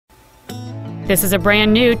This is a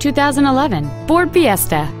brand new 2011 Ford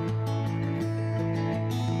Fiesta.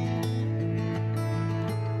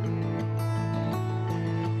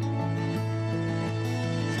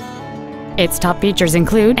 Its top features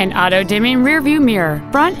include an auto-dimming rear-view mirror,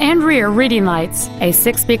 front and rear reading lights, a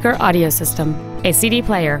 6-speaker audio system, a CD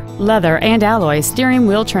player, leather and alloy steering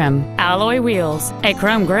wheel trim, alloy wheels, a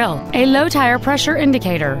chrome grille, a low tire pressure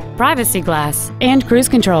indicator, privacy glass, and cruise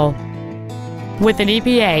control. With an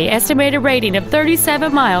EPA estimated rating of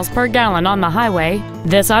 37 miles per gallon on the highway,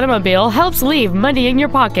 this automobile helps leave money in your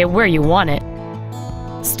pocket where you want it.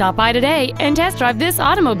 Stop by today and test drive this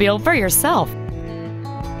automobile for yourself.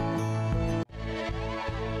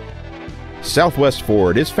 Southwest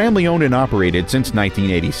Ford is family-owned and operated since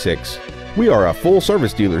 1986. We are a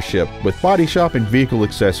full-service dealership with body shop and vehicle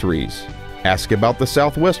accessories. Ask about the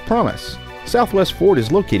Southwest Promise. Southwest Ford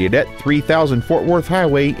is located at 3000 Fort Worth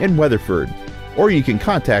Highway in Weatherford, or you can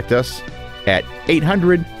contact us at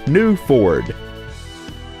 800-NEW-FORD.